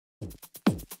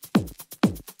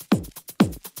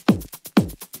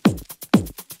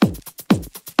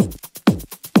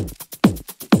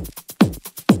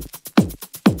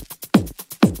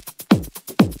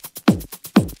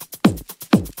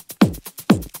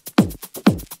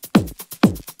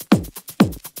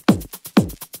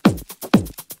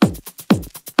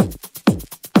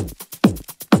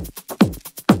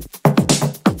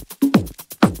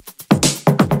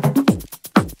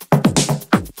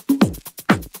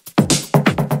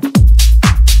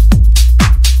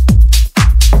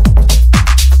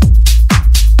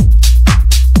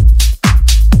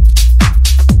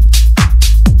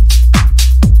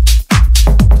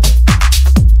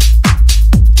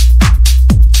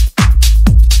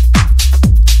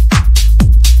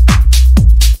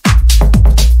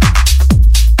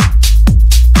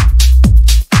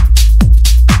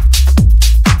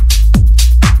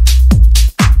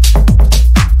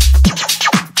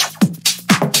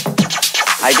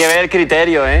Hay que ver el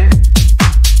criterio, ¿eh?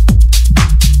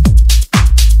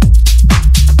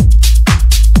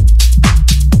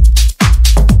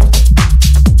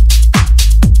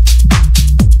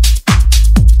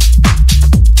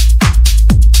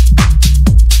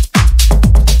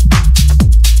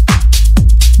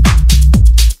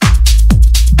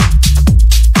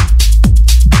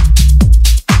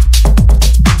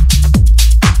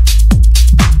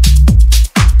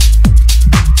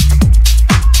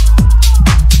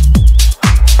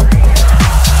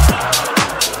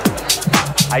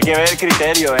 Hay que ver el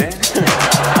criterio, ¿eh?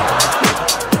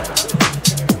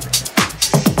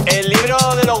 El libro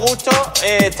de los gustos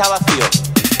está vacío.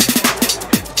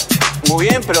 Muy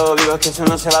bien, pero digo, es que eso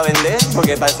no se va a vender,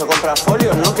 porque para eso compras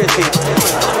folios, ¿no? Que sí.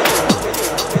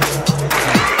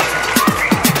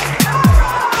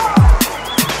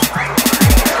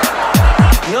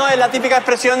 No, es la típica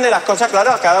expresión de las cosas,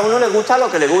 claro, a cada uno le gusta lo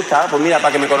que le gusta. Pues mira,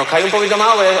 para que me conozcáis un poquito más,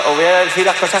 os voy a decir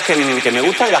las cosas que me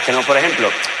gustan y las que no, por ejemplo.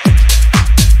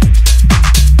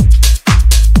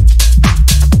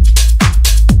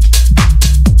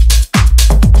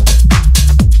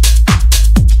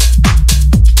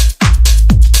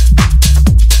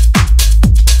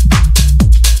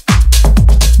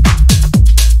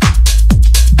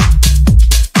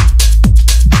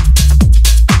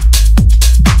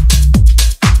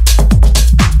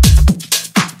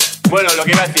 Bueno, lo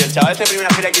que iba a decir, el chaval este primera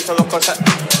feria que hizo dos cosas...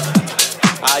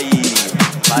 ¡Ay!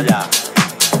 Vaya.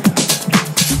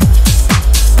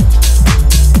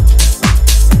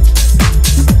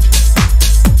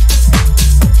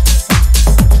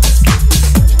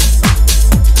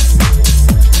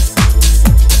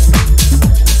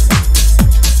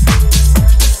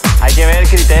 Hay que ver el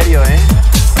criterio, ¿eh?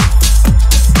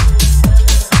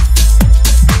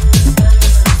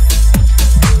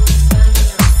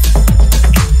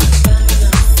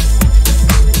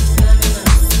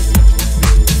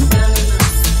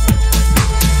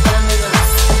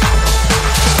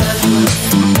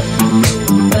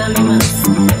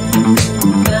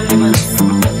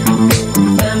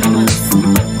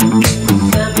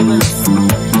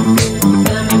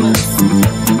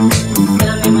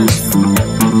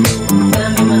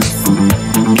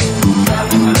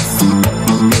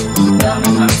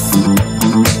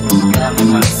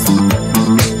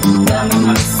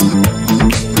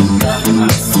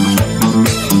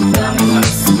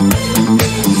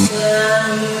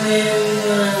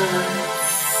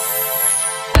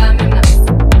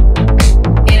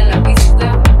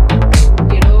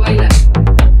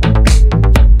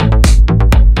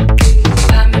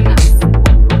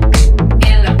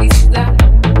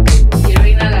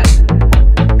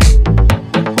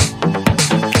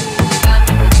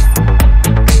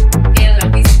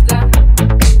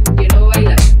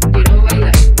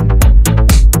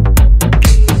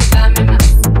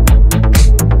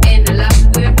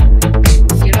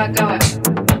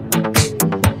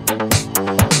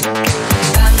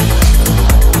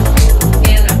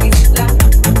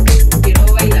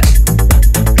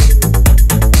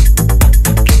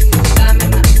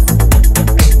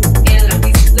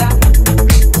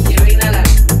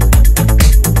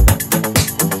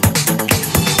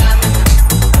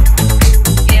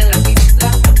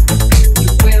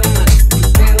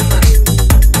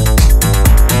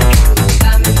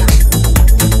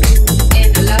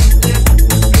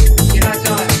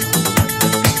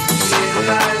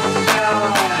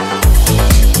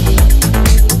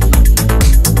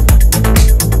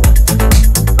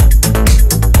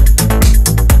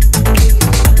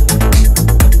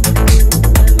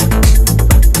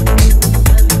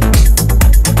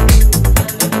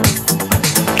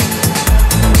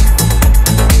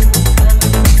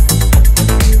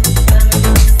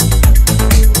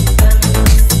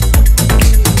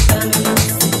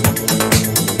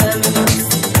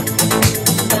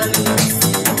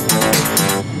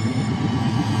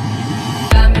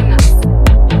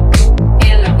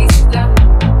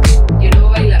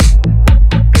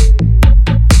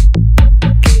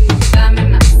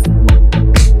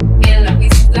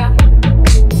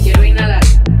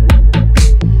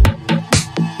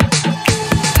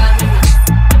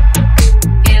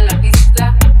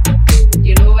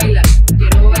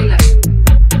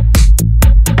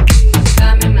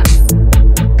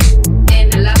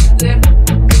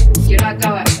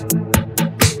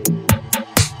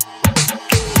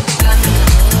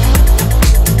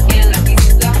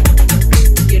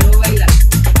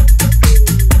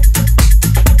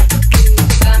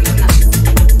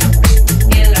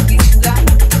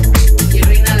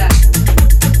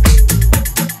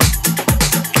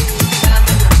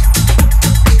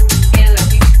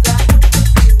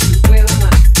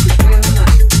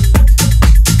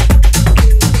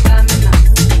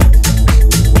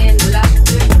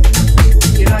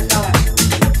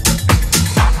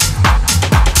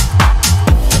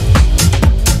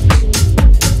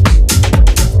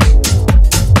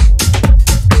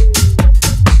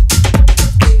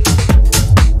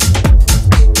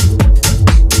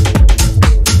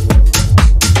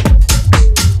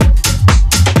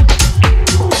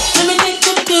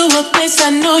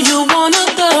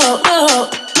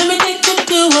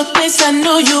 place I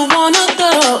know you wanna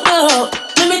go.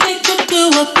 Let me take you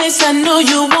to a place I know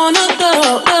you wanna go.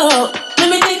 Let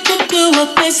me take you to a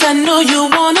place I know you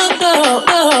wanna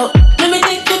go. Let me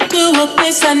take you to a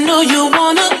place I know you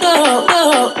wanna go.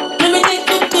 Let me take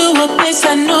you to a place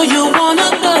I know you wanna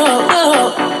go.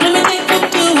 Let me take you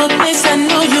to a place I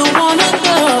know you wanna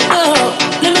go.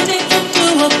 Let me take you to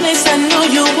a place I know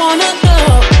you wanna go.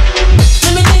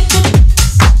 Let me take you.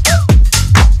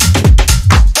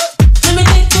 Let me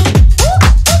take you.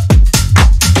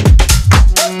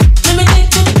 Let me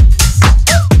take you.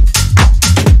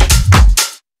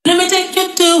 Let me take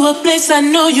you to a place I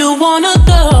know you wanna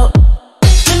go.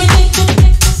 Let me take you. Let me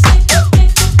take you.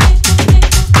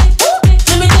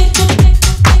 Let me take you.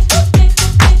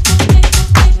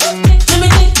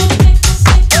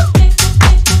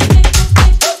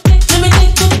 Let me take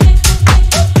you.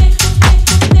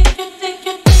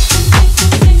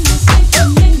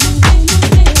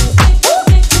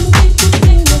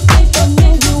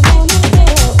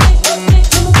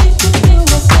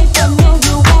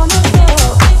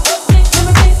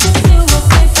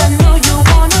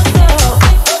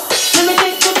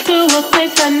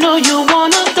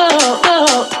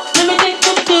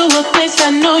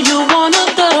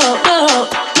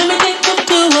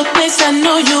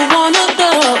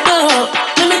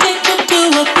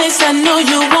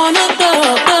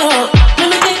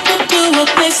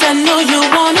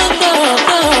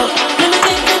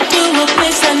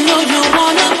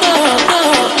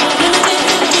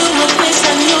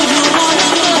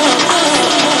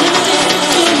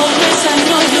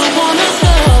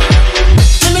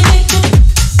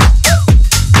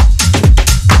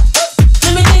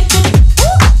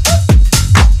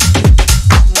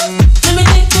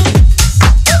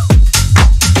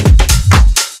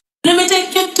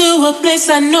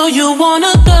 I know you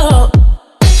wanna go.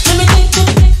 Let me take you.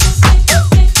 Let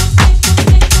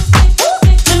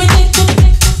me take you.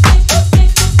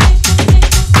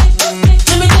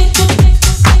 Let me take you.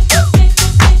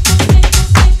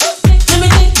 Let me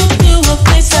take you to a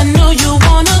place I know you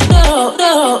wanna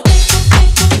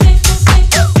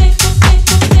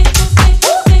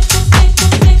go.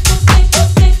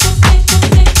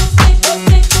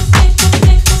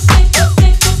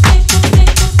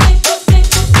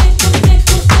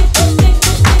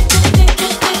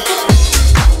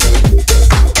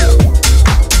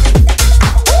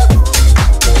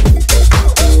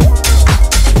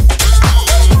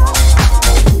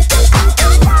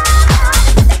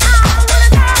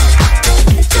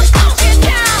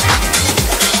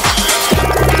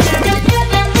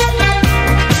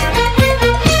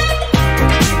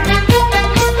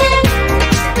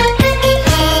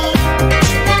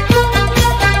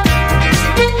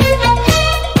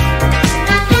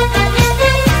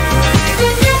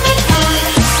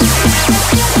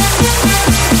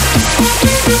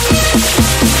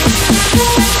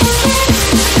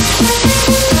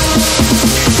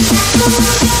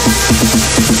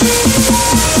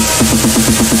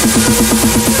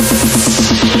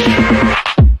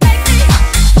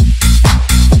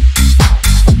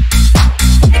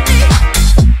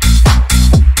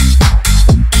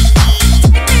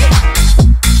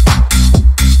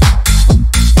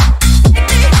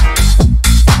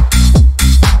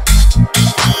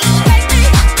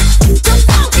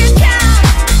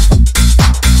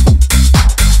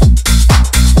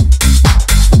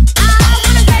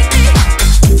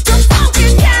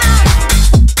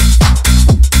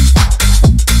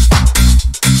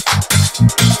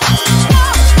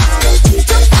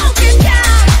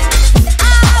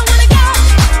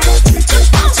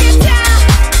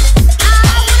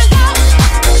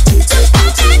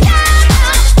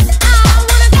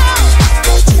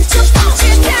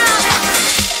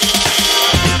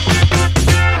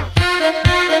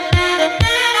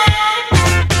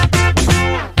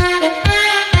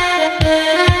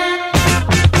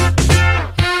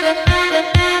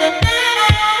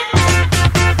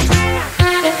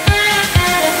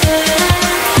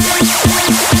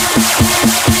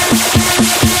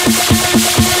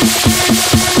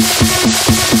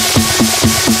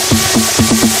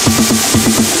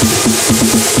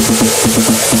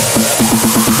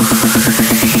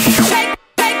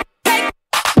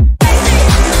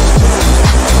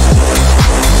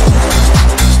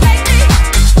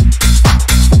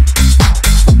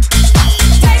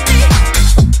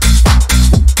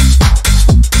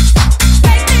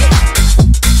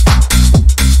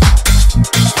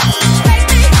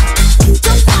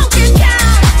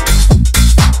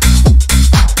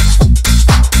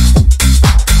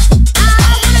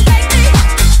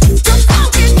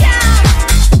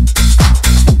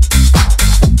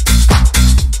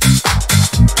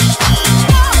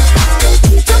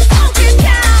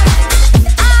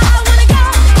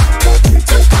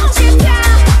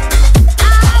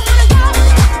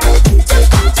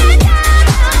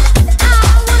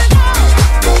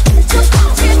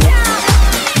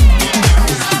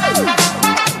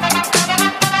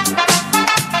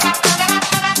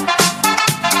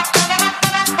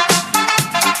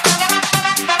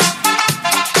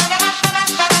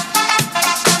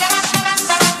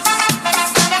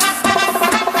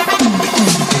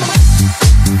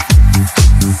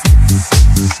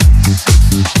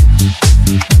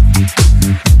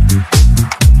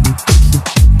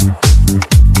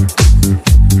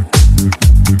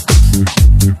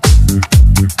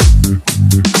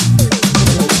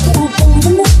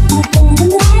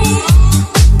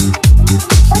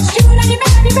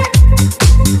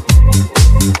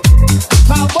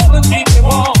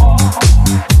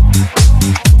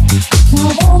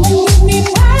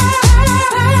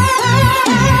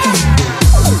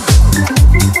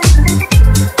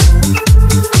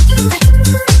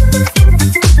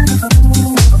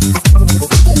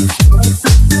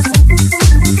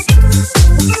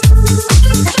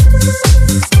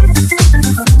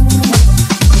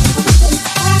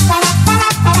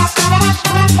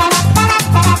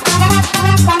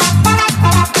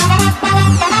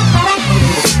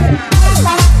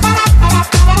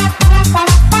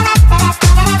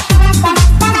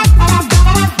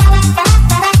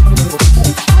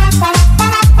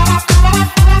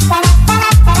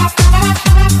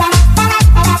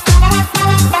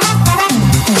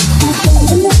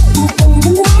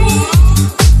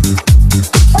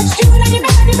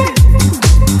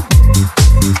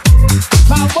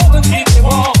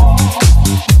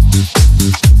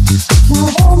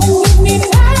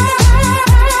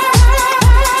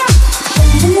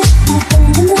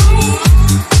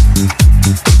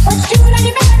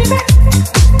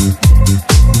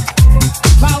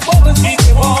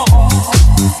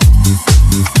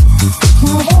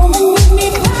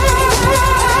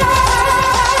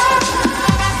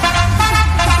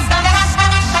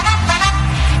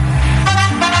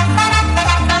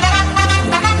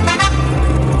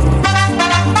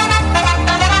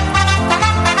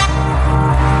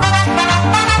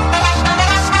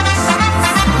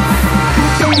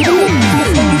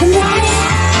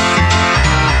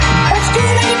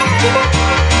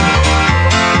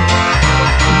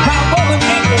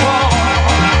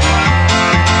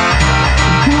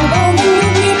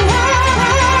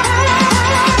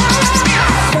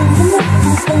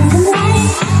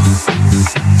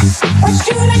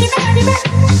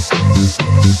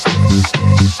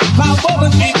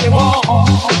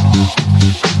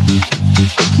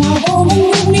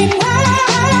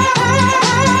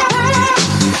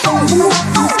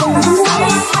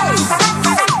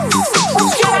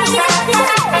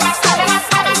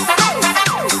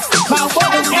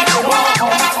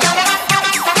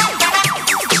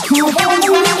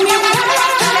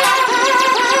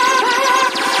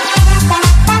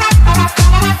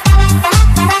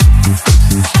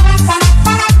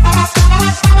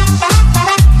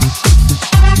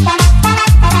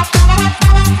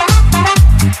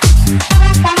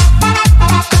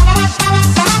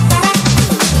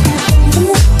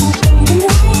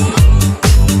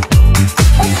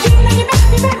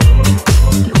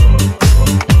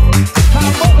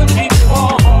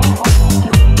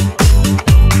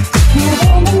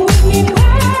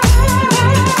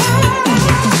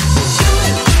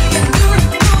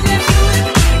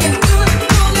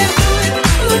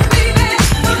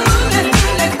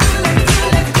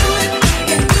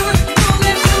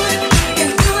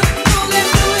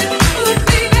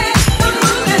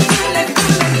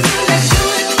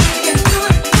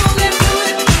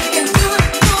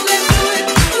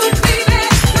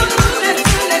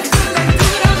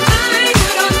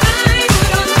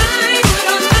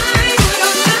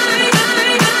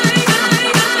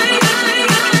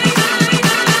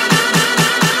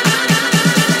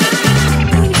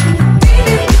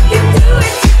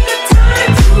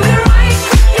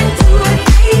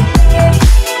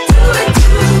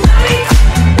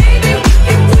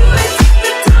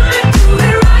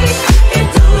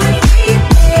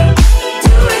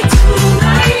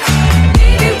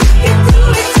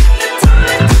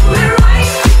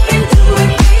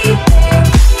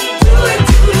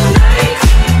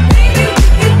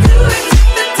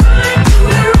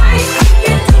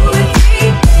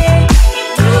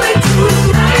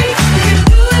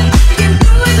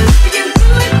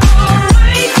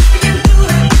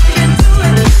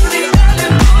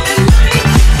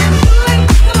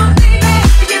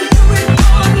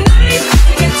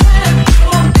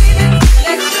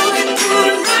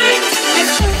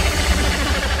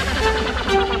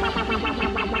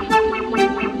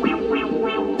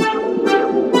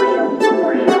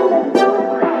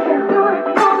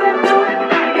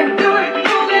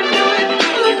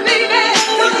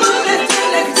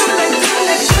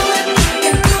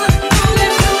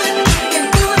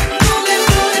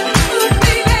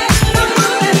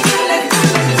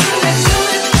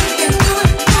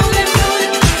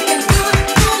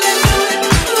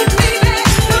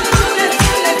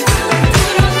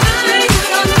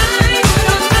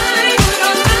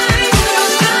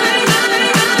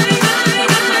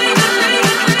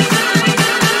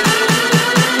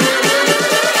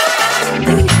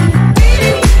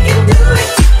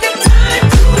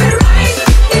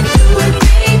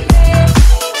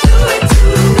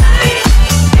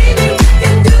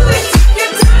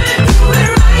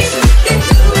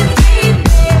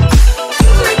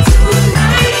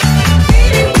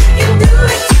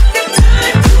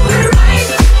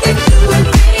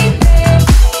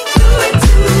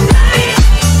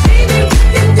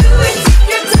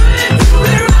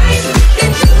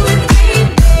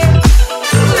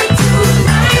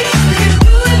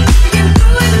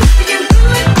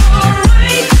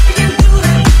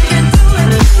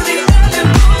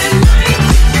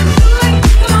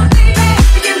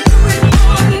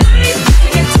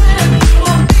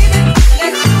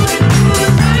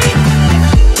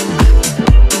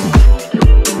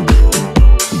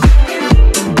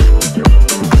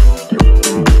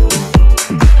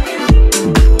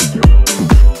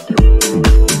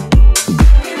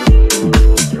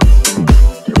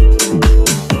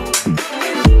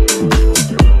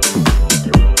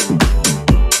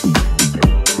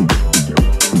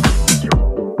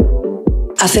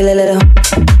 I feel a little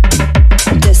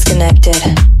disconnected.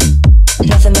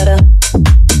 Nothing better,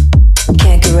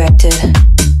 can't correct it.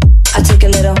 I take a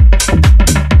little,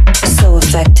 so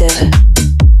effective.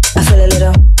 I feel a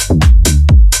little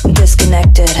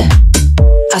disconnected.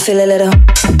 I feel a little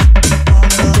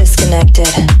disconnected.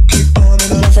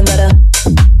 Nothing better,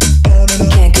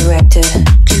 can't correct it.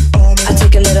 I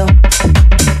take a little,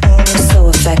 so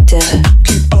effective.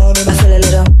 I feel a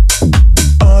little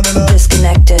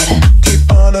disconnected.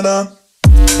 Keep on and on.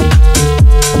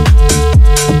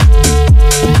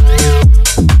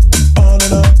 On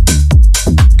and on.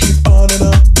 Keep on and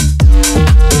on.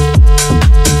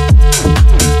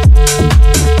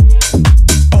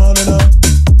 On and on.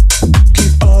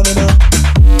 Keep on and on.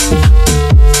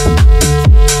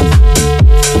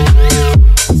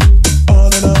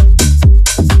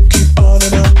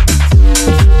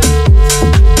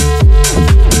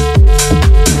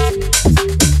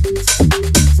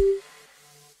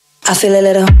 I feel a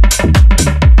little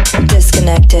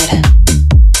disconnected.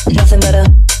 Nothing better,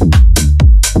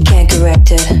 can't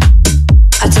correct it.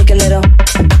 I take a little,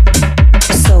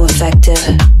 so effective.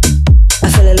 I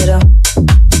feel a little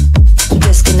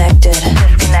disconnected.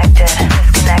 Disconnected,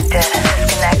 disconnected,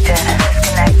 disconnected,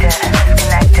 disconnected,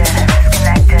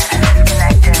 disconnected,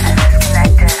 disconnected, disconnected,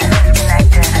 disconnected,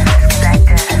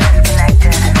 disconnected,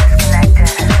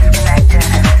 disconnected,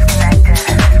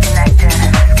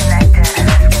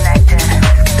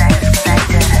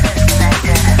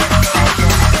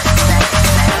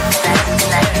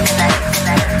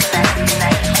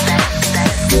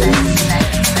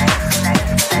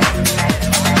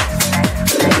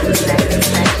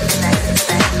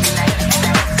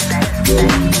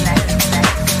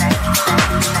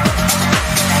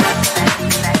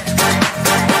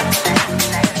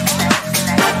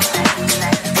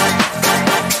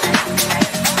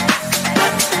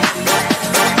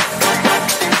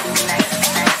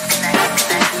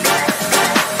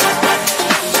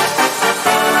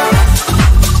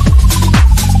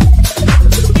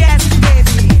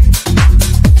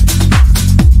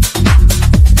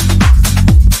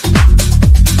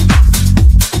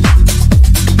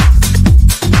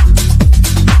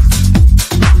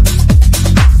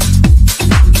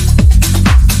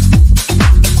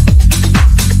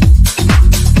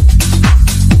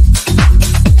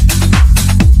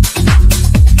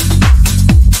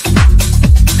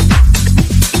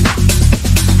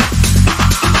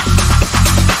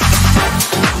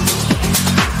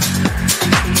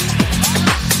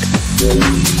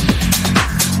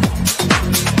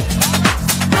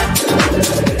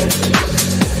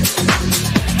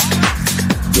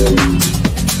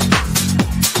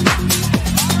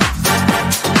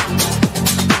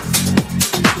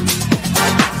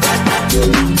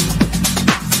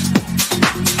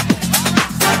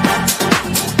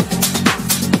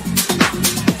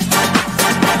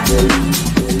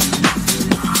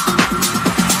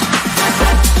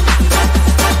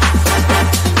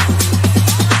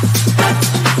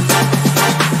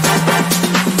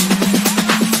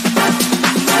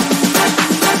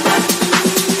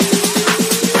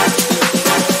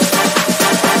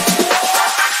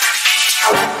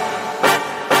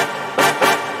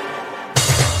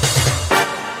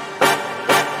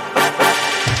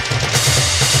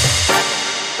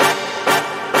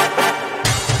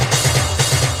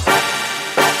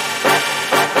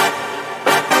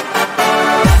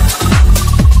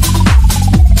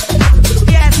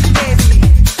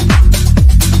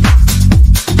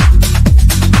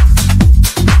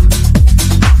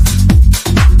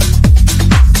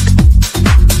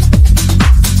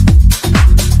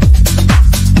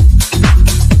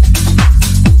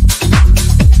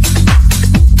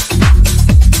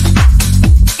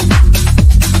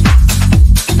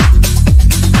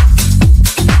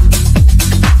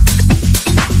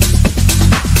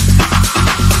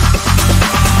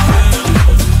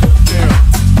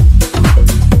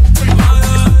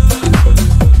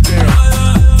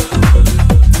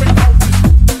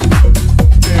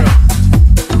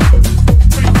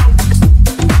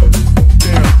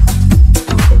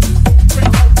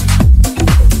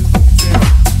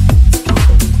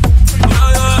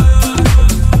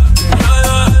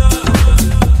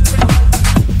 disconnected,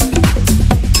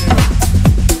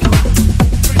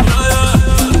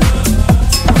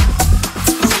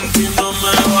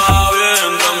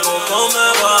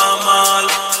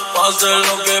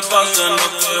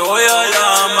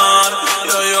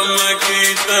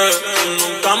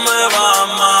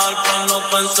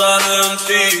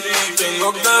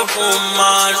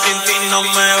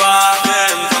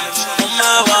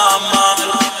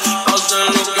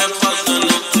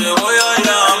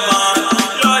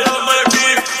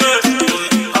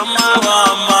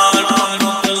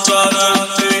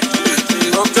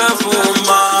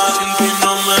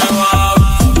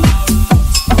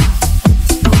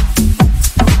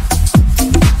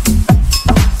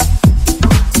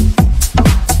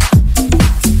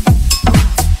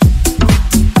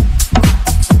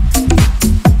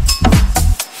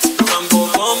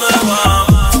 Tampoco me va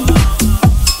mal.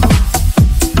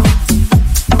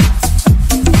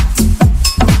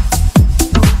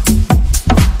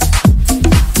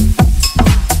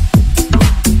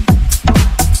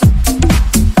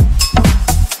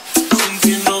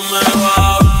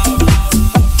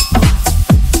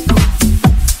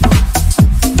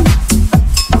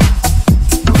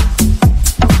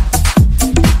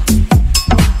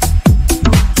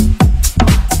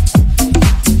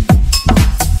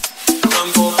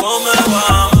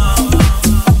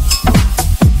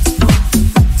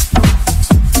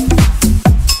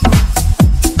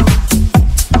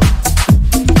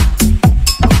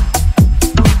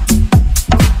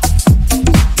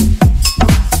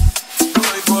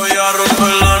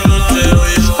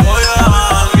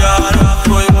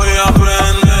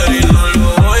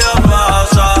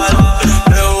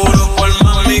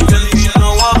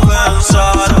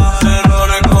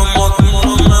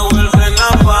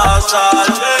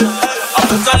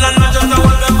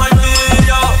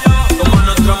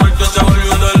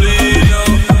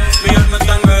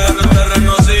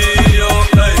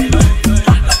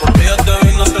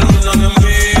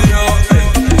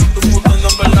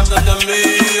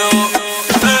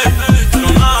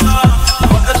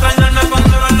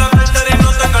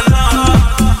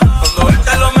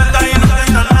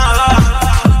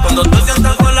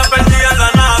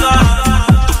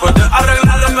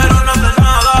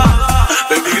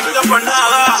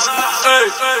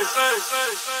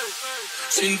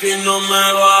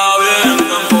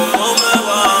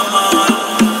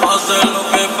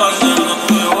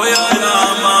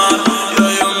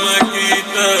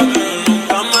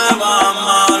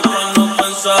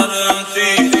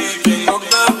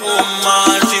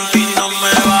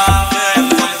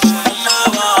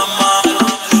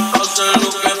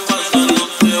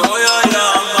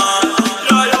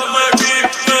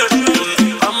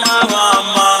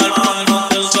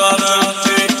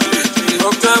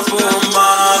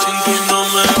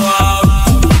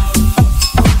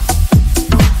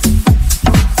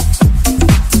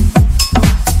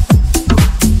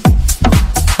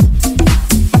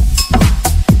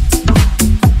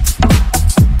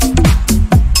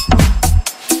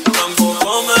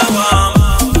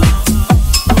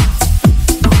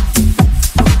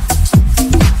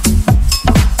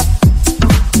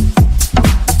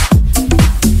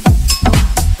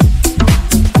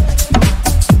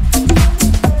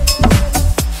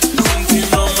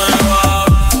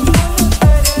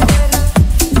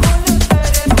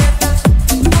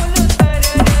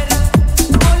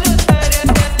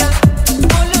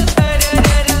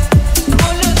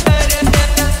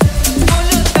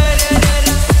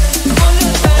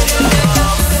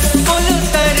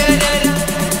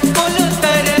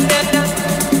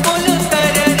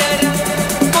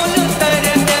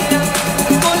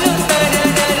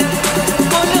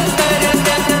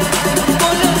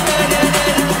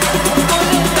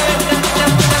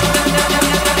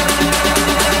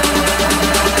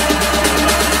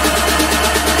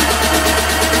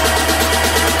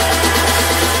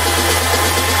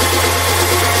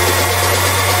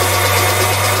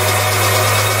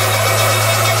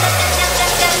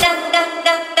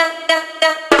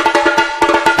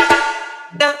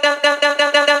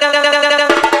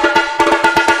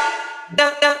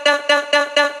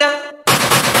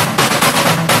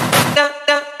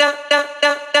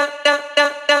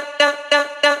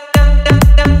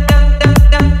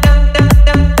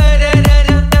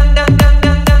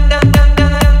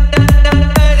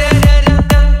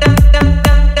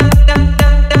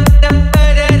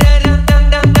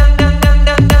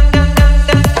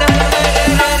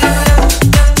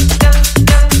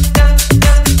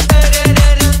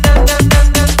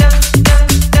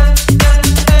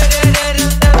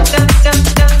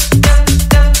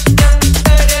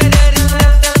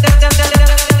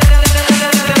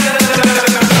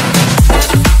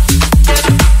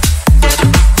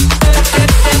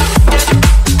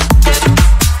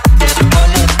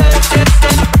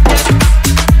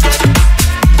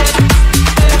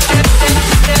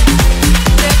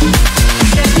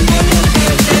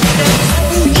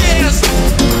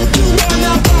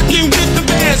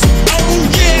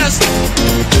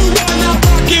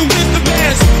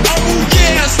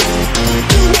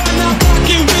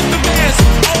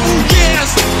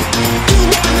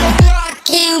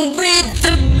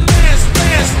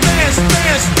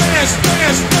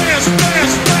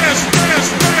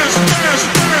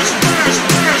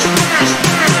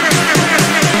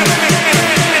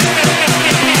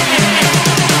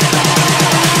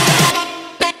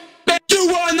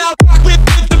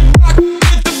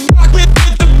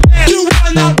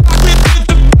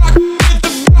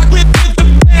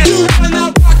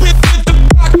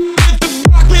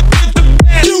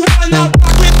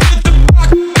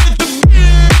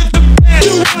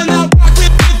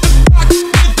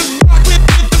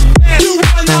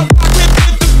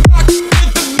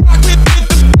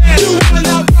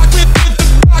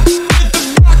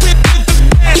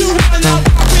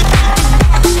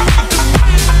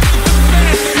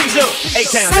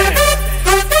 Down.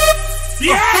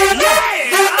 Yeah.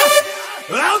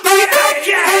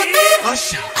 Okay.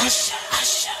 Usher.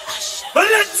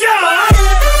 Let's go.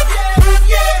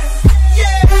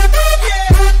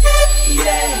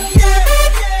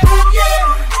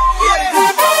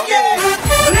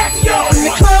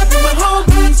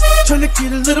 Tryna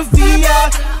get a little VI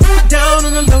down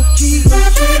on the low key.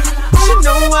 She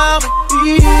know how it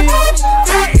is.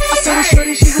 I saw the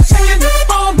shorty, she was checking up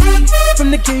on me. From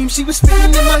the game, she was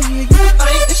spinning in my ear. You would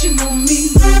think that she knew me.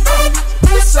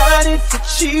 Decided to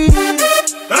cheat.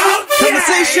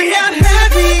 Conversation got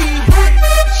heavy.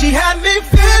 She had me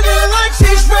feeling like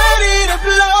she's ready to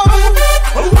blow.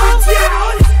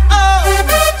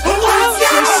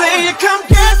 She say you come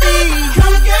get me.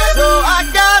 So I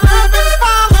got up and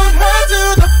followed her to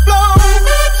the floor.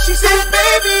 She said,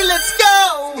 baby, let's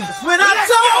go. When I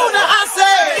told her, I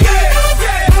said,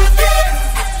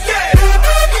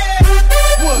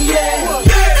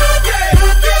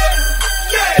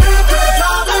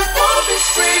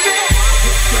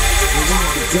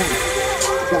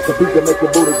 Got the beat to make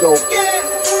your booty go.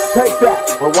 Take that,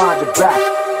 rewind it back.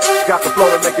 Got the flow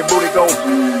to make your booty go.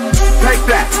 Take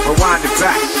that, rewind it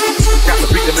back. Got the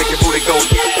beat to make your booty go.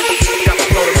 Got the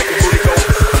flow to make your booty go.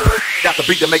 Got the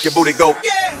beat to make your booty go.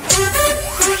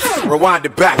 Rewind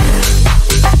it back.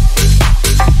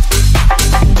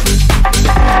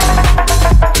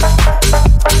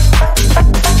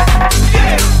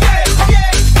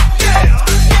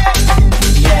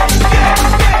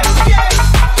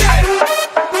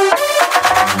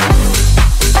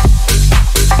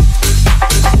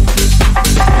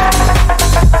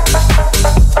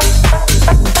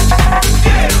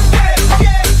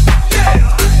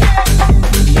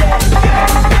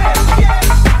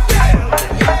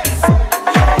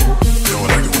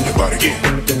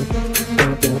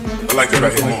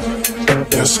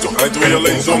 I like the way your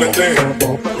ladies on that thing.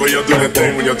 The way y'all do that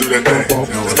thing when y'all do that thing.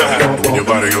 When your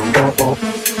body go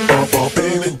bump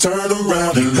in and turn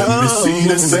around and let me see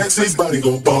that sexy body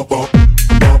go bump bump.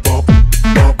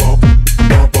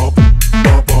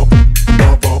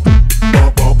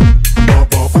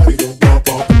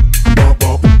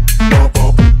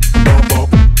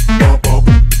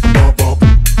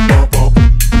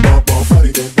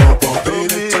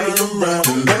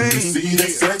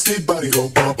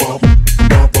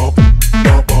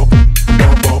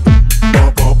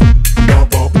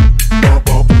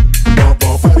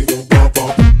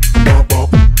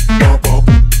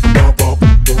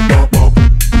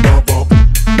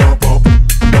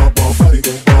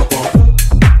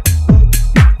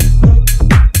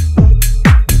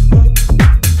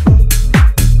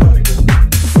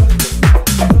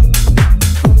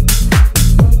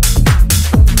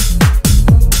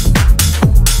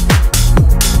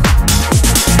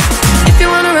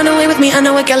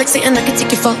 Galaxy and I can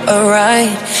take you for a ride.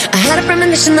 I had a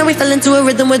premonition that we fell into a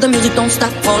rhythm where the music don't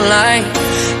stop for life.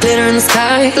 Glitter in the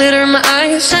sky, glitter in my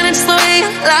eyes, shining just the way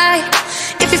you like.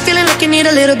 If you're feeling like you need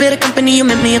a little bit of company, you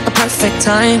met me at the perfect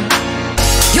time.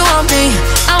 You want me,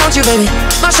 I want you, baby.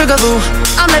 My sugar boo,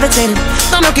 I'm levitating.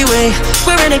 The Milky Way,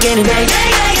 we're renegading.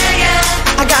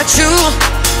 Yeah. I got you,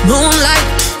 moonlight,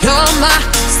 you're my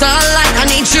starlight. I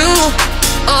need you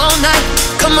all night.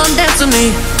 Come on, dance with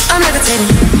me. I'm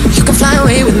levitating. You can fly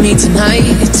away with me tonight.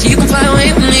 You can fly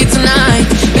away with me tonight.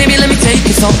 Baby, let me take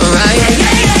you for a ride.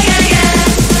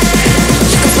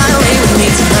 You can fly away with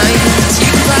me tonight. You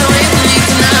can fly away with me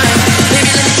tonight.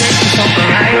 Baby, let me take you for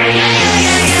a ride.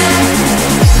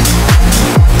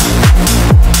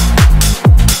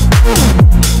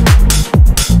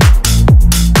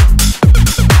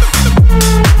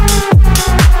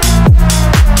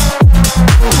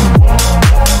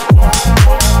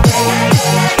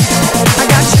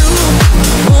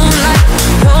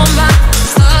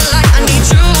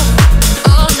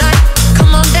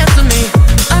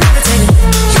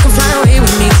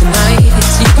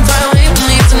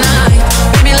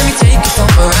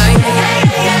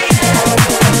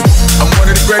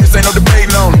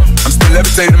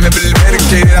 I'm heavily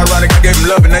medicated, ironic, I gave him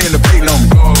love and they end up hating on me.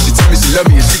 She told me she love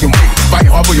me and she can wait. Fighting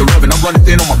hard for your love and I'm running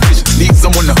thin on my patience. Need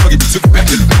someone to hug if you took it back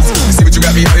to the basics. You see what you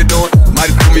got me out here doing?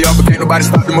 Might have put me off, but can't nobody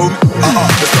stop the movement.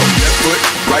 Let's go. Left foot,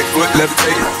 right foot,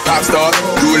 levitating. Pop star,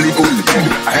 do a leap with the baby.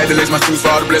 I had to lace my shoes for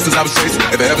all the blessings I was chasing.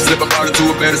 If I ever slip, I fall into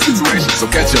a better situation. So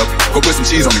catch up, go put some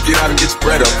cheese on me, get out and get your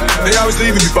bread up. They always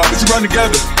leaving me, but you run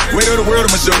together. Weight of the world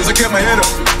on my shoulders, I kept my head up.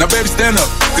 Now baby, stand up,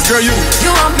 cause girl, you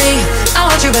want me, I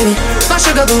want you, baby. My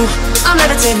sugar boo, I'm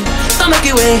levitating. The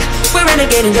Milky Way, we're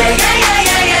renegading. Yeah.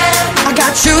 I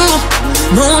got you,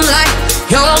 moonlight,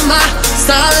 you're my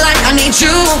starlight. I need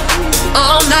you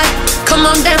all night. Come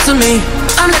on, dance with me.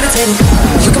 I'm levitating.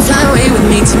 You can fly away with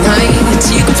me tonight.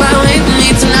 You can fly away with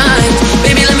me tonight.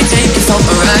 Baby, let me take you for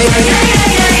a ride.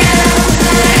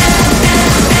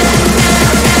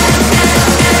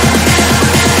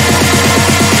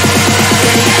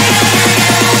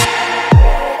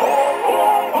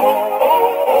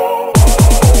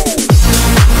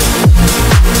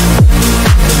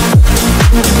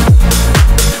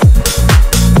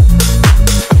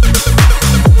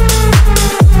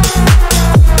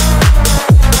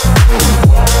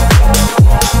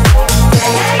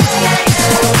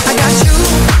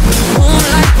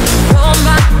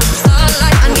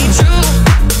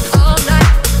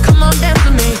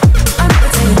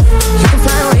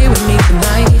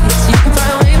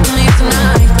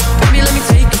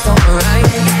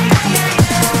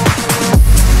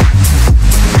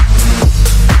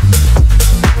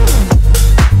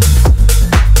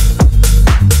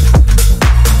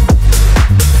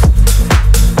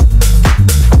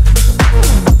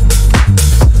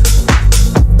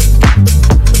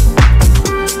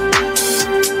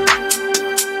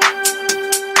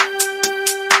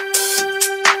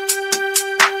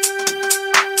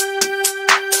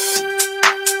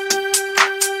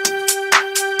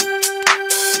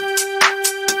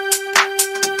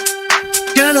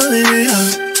 No diría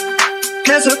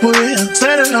que se podía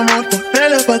hacer el amor por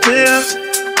telepatía.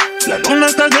 La luna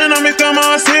está llena, mi cama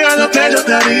vacía, lo que yo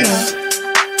te haría.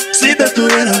 Si te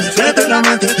tuviera de frente, la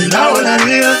mente te la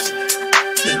volaría.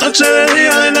 De noche de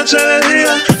día, de noche de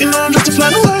día. You know I'm just to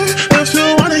fly away. If you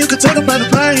want it, you could take a private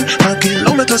plane. A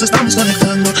kilómetros estamos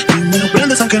conectando y me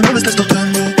prendes aunque no me estés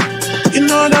tocando. You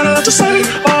know I got a lot to say.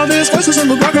 All these voices in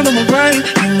the background of my brain.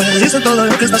 Y me dicen todo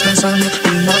lo que estás pensando.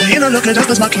 Imagino lo que ya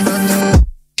estás maquinando.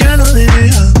 ¿Quién no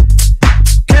diría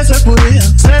que se podía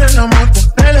hacer el amor por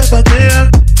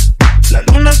telepatía? La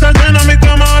luna está llena, mi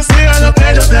cama vacía, lo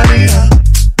que yo te haría.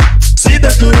 Si te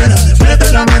tuviera de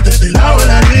frente, la mente te la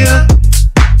volaría.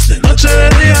 De noche de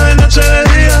día, de noche de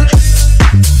día.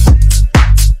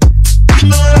 You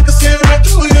know I can see right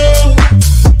through you.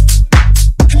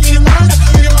 Can you mind,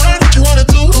 what you wanna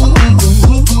do?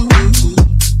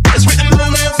 It's written all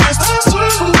over your face, that's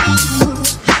true.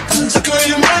 I can read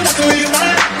your mind, I can read your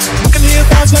mind.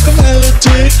 Thoughts like a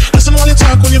melody. Listen while you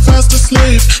talk when you're fast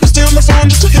asleep. You stay on the phone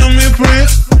just to hear me breathe.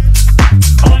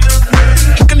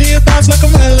 I can hear your thoughts like a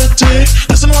melody.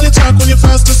 Listen while you talk when you're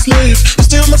fast asleep. You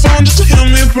stay on the phone just to hear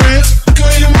me breathe. I can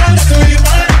read your mind, I can read your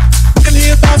mind. I can hear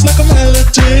your thoughts like a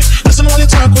melody. Listen while you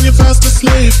talk when you're fast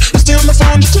asleep. You stay on the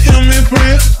phone just to hear me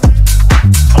breathe.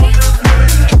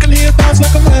 I can hear your thoughts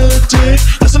like a melody.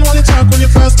 Listen while you talk when you're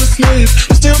fast asleep.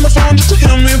 You stay on the phone just to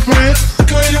hear me breathe. I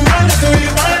can read your mind, I can read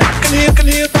your mind. I can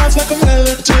hear your thoughts like a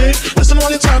melody. Listen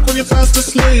while you talk when you're fast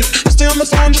asleep. You stay on the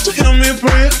phone just to hear me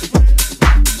breathe.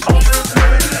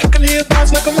 I can hear your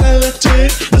thoughts like a melody.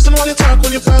 Listen while you talk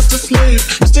when you're fast asleep.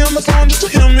 You stay on the phone just to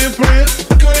hear me breathe.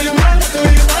 I can read your mind, I can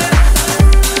read your mind.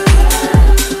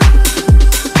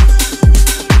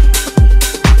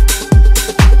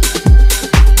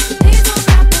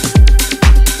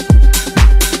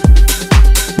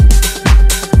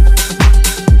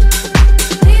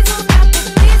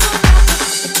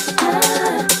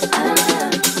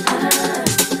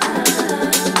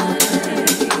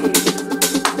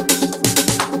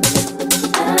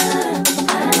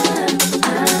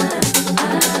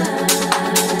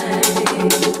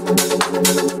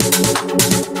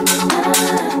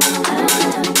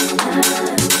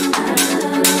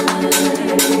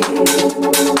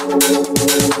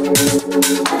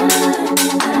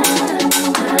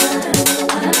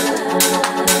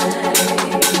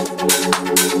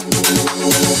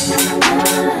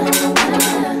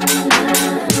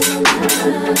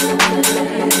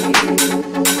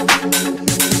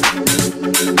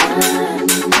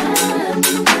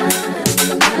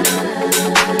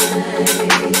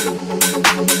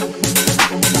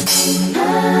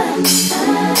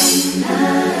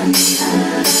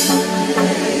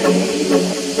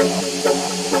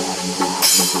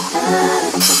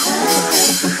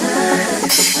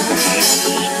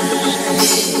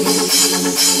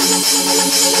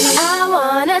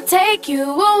 Take you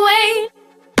away